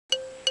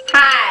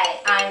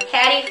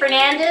Patty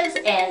Fernandez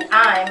and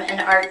I'm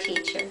an art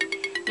teacher.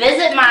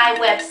 Visit my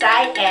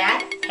website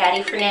at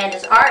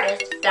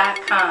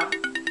pattyfernandezartist.com.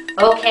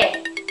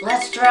 Okay,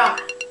 let's draw.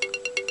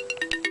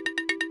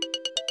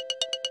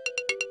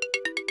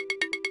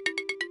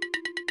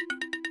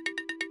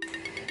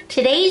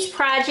 Today's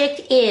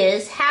project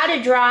is how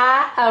to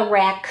draw a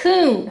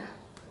raccoon.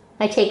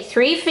 I take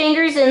 3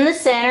 fingers in the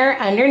center.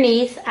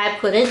 Underneath I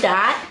put a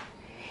dot,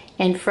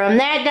 and from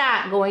that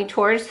dot going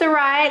towards the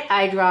right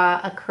I draw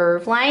a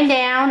curved line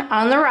down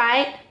on the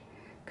right.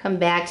 Come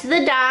back to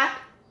the dot,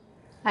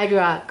 I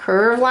draw a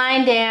curved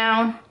line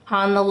down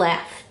on the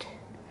left.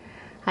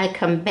 I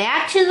come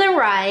back to the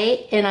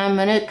right and I'm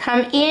going to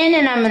come in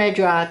and I'm going to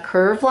draw a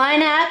curved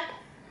line up,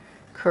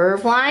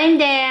 curved line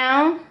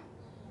down.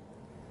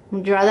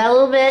 Draw that a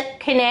little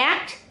bit,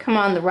 connect, come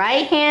on the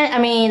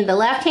the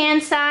left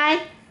hand side,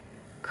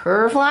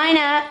 curve line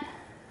up,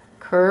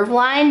 curve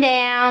line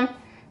down.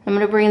 I'm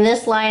going to bring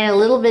this line a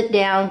little bit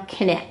down,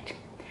 connect.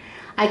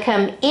 I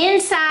come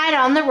inside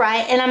on the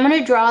right and I'm going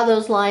to draw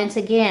those lines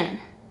again.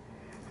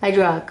 I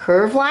draw a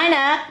curve line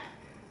up,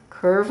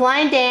 curve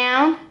line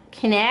down,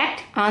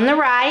 connect on the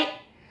right,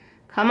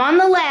 come on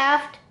the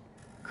left,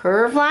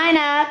 curve line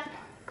up,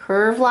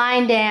 curve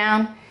line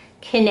down,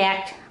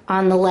 connect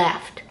on the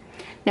left.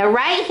 Now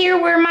right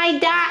here where my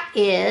dot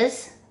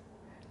is,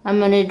 I'm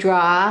going to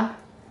draw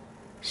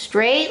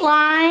straight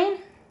line,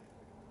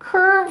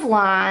 curve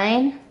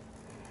line,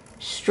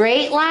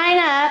 straight line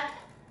up,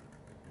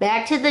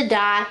 back to the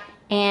dot,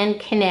 and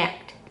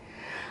connect.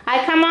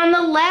 I come on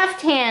the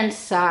left hand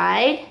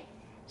side,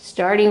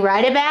 starting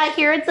right about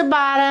here at the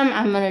bottom,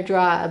 I'm going to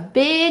draw a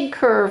big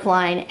curve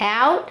line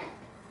out,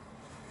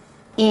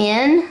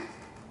 in,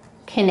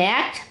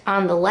 connect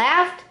on the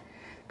left,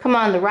 come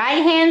on the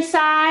right hand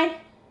side,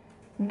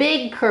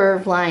 big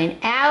curve line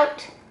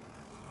out,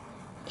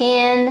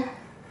 in,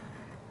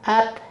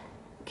 up,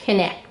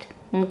 connect.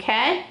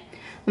 Okay?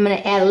 I'm going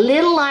to add a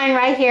little line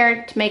right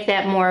here to make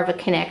that more of a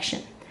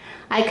connection.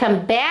 I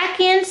come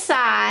back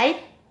inside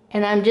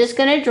and I'm just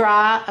going to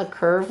draw a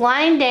curved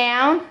line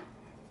down,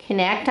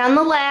 connect on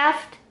the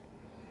left,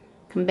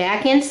 come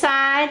back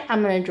inside,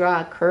 I'm going to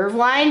draw a curved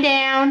line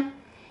down,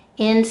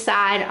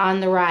 inside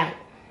on the right.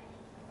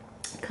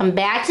 Come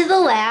back to the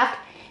left,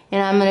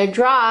 and I'm going to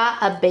draw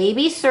a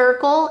baby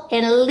circle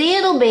and a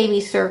little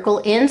baby circle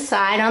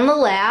inside on the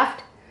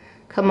left.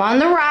 Come on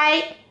the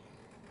right,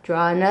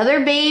 draw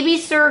another baby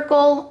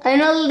circle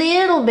and a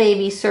little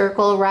baby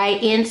circle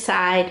right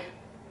inside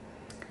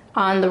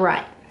on the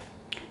right.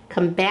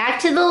 Come back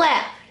to the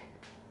left.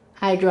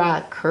 I draw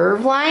a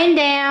curved line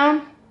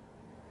down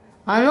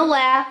on the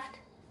left.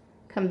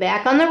 Come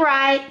back on the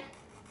right,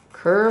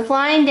 curved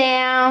line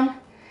down,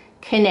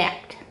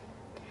 connect.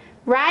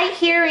 Right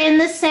here in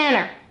the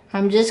center,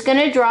 I'm just going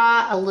to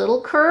draw a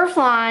little curved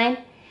line,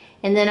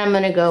 and then I'm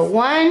going to go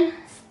 1,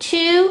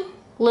 2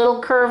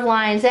 little curved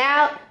lines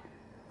out,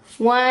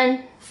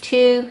 1,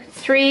 2,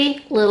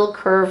 3 little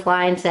curved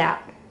lines out.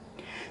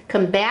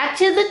 Come back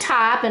to the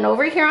top, and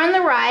over here on the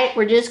right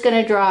we're just going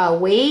to draw a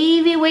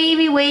wavy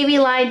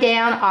line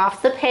down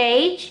off the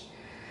page.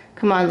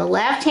 Come on the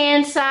left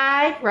hand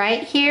side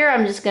right here,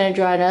 I'm just going to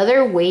draw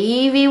another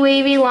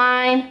wavy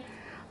line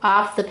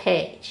off the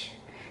page.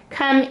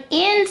 Come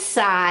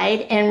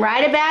inside, and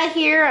right about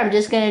here I'm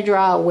just going to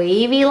draw a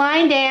wavy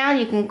line down.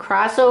 You can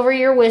cross over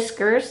your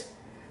whiskers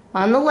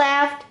on the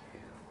left,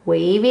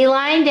 wavy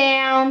line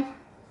down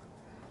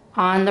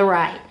on the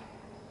right.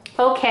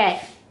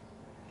 Okay,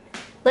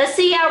 let's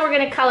see how we're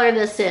going to color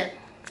this in.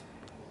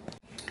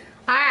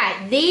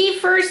 Alright, the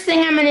first thing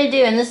I'm going to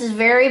do, and this is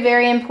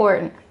very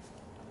important,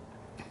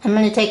 I'm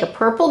going to take a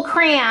purple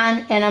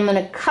crayon and I'm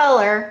going to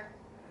color,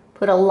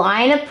 put a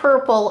line of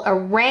purple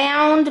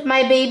around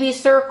my baby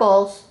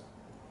circles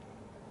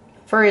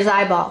for his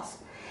eyeballs.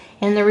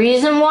 And the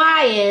reason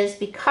why is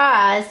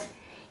because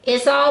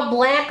it's all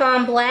black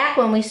on black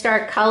when we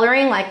start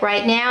coloring, like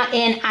right now,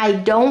 and I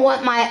don't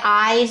want my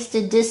eyes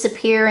to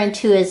disappear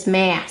into his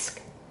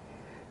mask.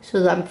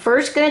 So I'm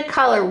first going to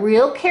color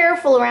real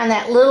careful around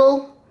that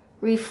little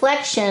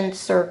reflection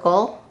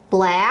circle,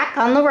 black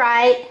on the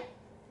right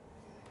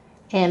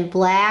and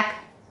black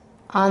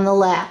on the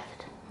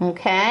left.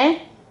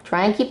 Okay?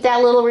 Try and keep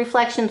that little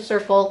reflection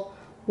circle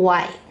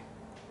white.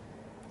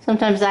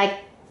 Sometimes I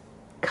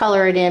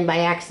color it in by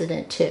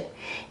accident too.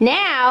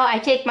 Now I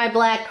take my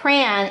black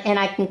crayon and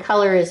I can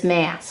color his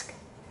mask.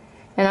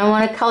 And I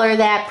want to color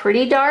that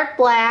pretty dark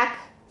black.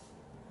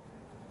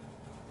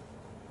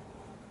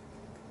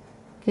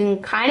 You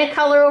can kind of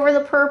color over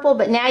the purple,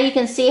 but now you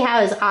can see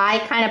how his eye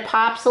kind of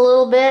pops a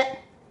little bit.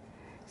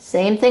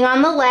 Same thing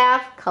on the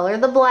left, color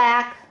the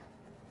black.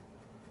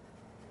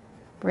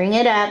 Bring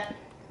it up.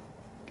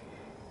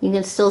 You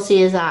can still see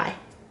his eye.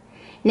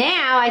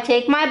 Now I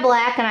take my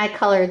black and I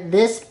color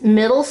this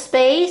middle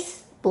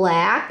space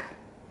black.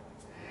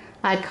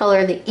 I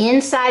color the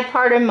inside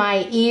part of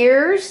my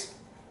ears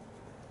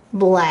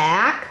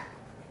black.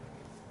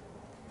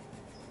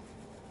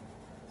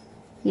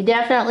 You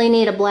definitely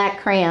need a black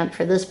crayon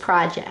for this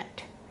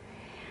project.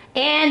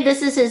 And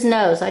this is his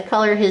nose. I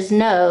color his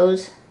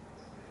nose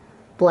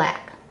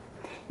black.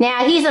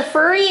 Now he's a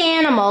furry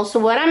animal, so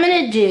what I'm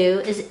going to do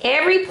is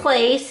every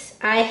place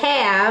I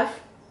have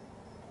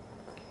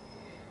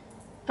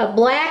a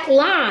black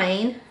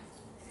line,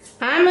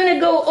 I'm going to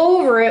go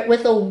over it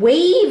with a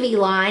wavy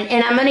line,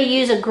 and I'm going to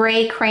use a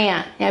gray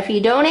crayon. Now if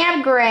you don't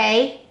have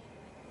gray,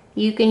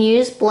 you can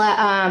use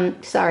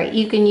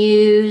you can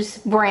use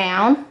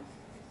brown,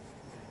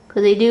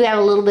 because they do have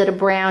a little bit of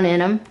brown in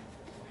them.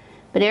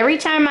 But every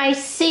time I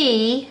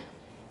see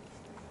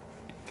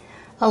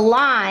a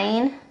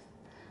line,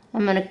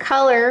 I'm going to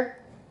color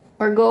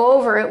or go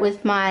over it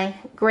with my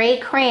gray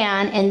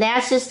crayon, and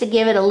that's just to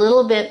give it a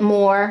little bit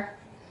more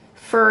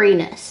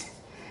furriness.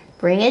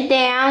 Bring it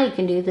down. You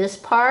can do this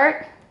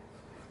part.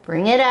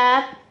 Bring it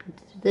up.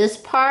 This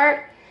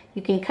part.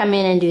 You can come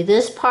in and do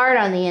this part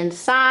on the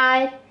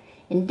inside.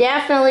 And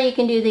definitely you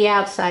can do the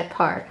outside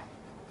part.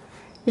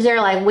 These are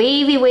like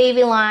wavy,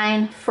 wavy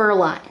line fur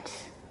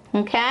lines.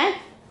 Okay?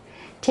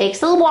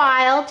 Takes a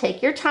while.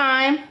 Take your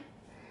time.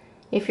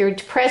 If you're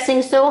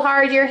pressing so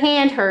hard your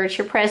hand hurts,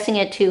 you're pressing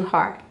it too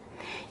hard.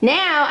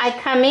 Now I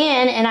come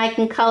in and I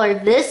can color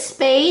this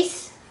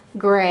space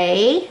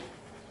gray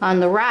on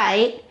the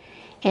right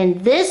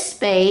and this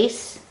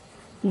space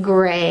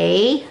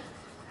gray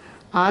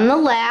on the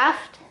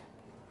left.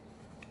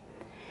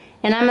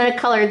 And I'm going to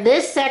color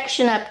this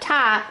section up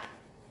top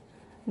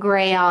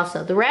gray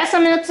also. The rest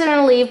I'm just going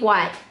to leave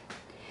white.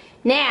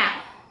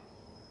 Now,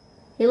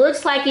 it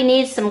looks like he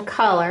needs some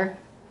color.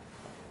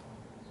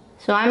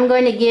 So I'm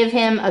going to give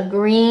him a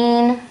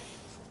green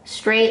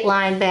straight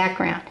line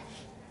background.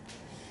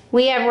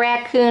 We have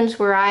raccoons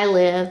where I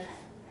live.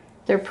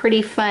 They're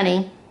pretty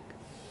funny.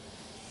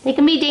 They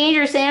can be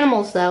dangerous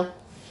animals though.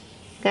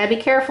 Gotta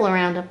be careful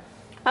around them.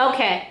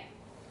 Okay.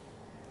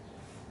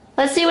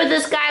 Let's see what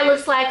this guy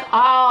looks like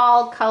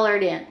all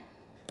colored in.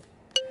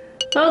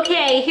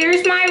 Okay,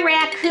 here's my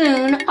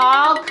raccoon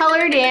all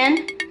colored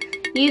in.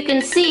 You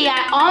can see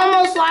I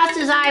almost lost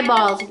his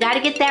eyeballs. Got to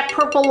get that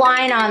purple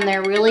line on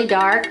there really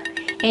dark.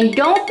 And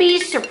don't be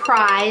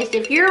surprised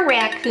if your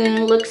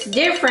raccoon looks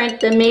different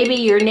than maybe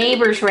your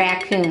neighbor's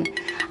raccoon.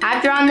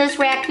 I've drawn this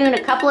raccoon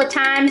a couple of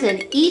times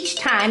and each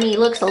time he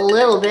looks a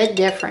little bit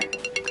different.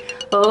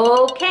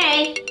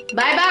 Okay,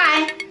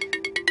 bye-bye.